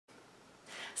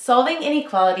solving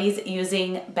inequalities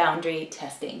using boundary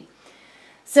testing.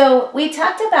 So we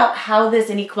talked about how this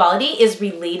inequality is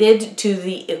related to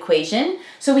the equation,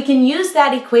 so we can use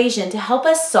that equation to help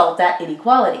us solve that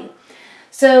inequality.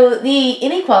 So the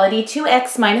inequality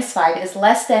 2x minus 5 is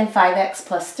less than 5x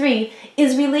plus 3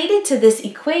 is related to this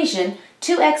equation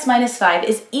 2x minus 5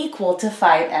 is equal to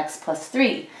 5x plus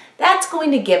 3. That's going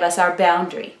to give us our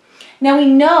boundary. Now we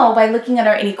know by looking at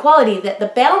our inequality that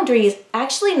the boundary is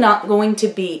actually not going to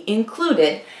be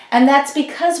included, and that's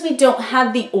because we don't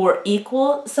have the or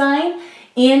equal sign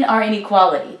in our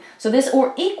inequality. So this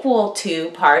or equal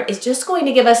to part is just going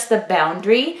to give us the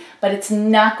boundary, but it's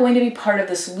not going to be part of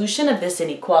the solution of this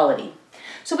inequality.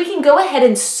 So we can go ahead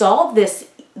and solve this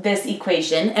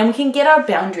equation and we can get our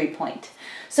boundary point.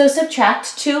 So subtract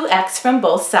 2x from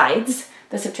both sides,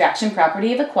 the subtraction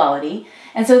property of equality.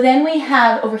 And so then we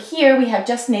have, over here, we have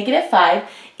just negative 5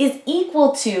 is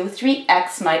equal to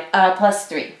 3x plus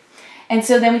 3. And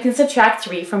so then we can subtract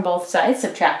 3 from both sides,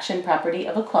 subtraction property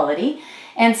of equality.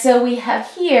 And so we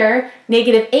have here,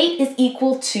 negative 8 is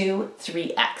equal to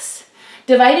 3x.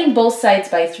 Dividing both sides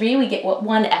by 3, we get what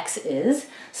 1x is.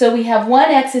 So we have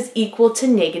 1x is equal to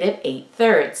negative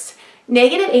 8/3.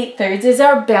 Negative 8/3 is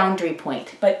our boundary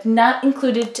point, but not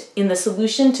included in the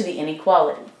solution to the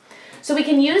inequality. So we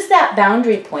can use that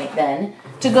boundary point then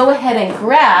to go ahead and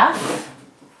graph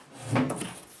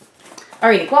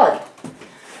our inequality.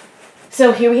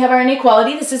 So here we have our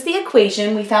inequality. This is the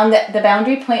equation. We found that the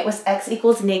boundary point was x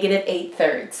equals negative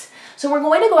 8/3. So we're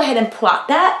going to go ahead and plot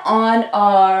that on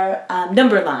our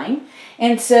number line.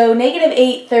 And so negative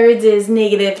 8/3 is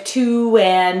negative 2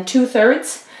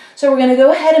 2/3. So we're going to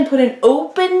go ahead and put an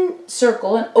open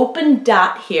circle, an open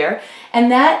dot here,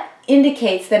 and that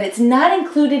indicates that it's not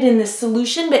included in the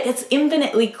solution, but it's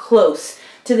infinitely close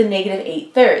to the negative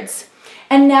 8/3.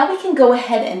 And now we can go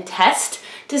ahead and test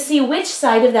to see which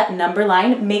side of that number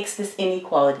line makes this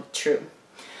inequality true.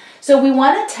 So we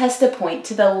want to test a point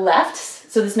to the left.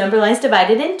 So this number line is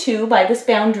divided in two by this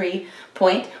boundary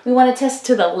point. We want to test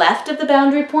to the left of the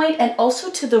boundary point and also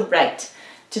to the right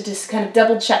to just kind of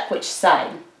double check which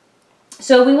side.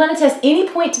 So we want to test any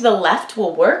point to the left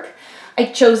will work. I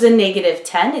chose a negative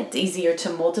 10, it's easier to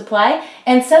multiply,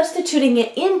 and substituting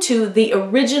it into the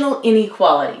original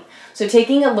inequality. So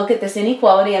taking a look at this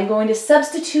inequality, I'm going to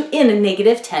substitute in a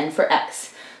negative 10 for x.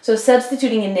 So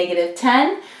substituting in negative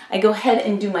 10, I go ahead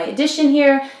and do my addition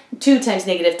here. 2 times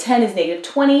negative 10 is negative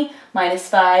 20, minus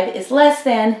 5 is less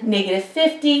than negative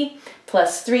 50,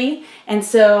 plus 3. And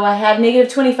so I have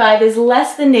negative 25 is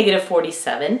less than negative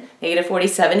 47. Negative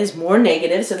 47 is more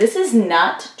negative, so this is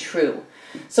not true.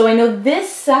 So I know this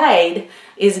side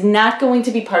is not going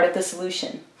to be part of the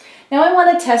solution. Now I want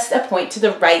to test a point to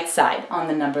the right side on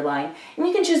the number line. And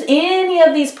you can choose any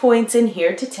of these points in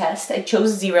here to test. I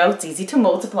chose 0, it's easy to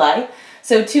multiply.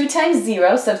 So 2 times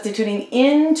 0, substituting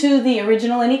into the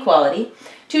original inequality.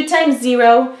 2 times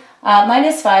 0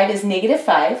 minus 5 is negative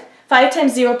 5. 5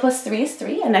 times 0 plus 3 is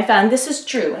 3, and I found this is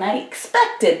true. And I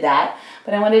expected that,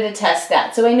 but I wanted to test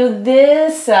that. So I know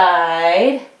this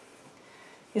side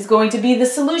is going to be the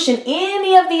solution.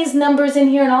 Any of these numbers in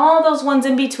here and all those ones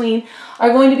in between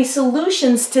are going to be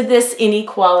solutions to this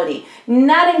inequality.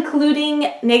 Not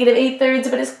including negative 8/3,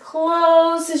 but as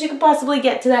close as you could possibly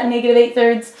get to that negative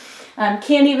 8/3.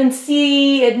 Can't even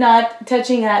see it not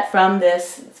touching that from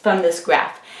this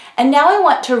graph. And now I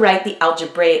want to write the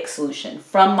algebraic solution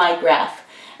from my graph.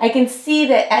 I can see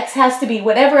that x has to be,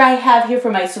 whatever I have here for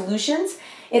my solutions,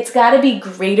 it's got to be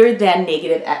greater than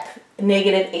negative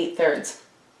 8/3.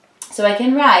 So I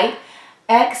can write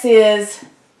x is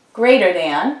greater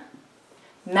than,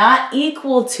 not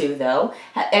equal to though,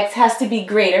 x has to be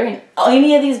greater, and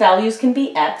any of these values can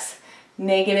be x,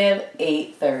 negative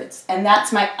 8/3. And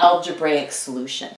that's my algebraic solution.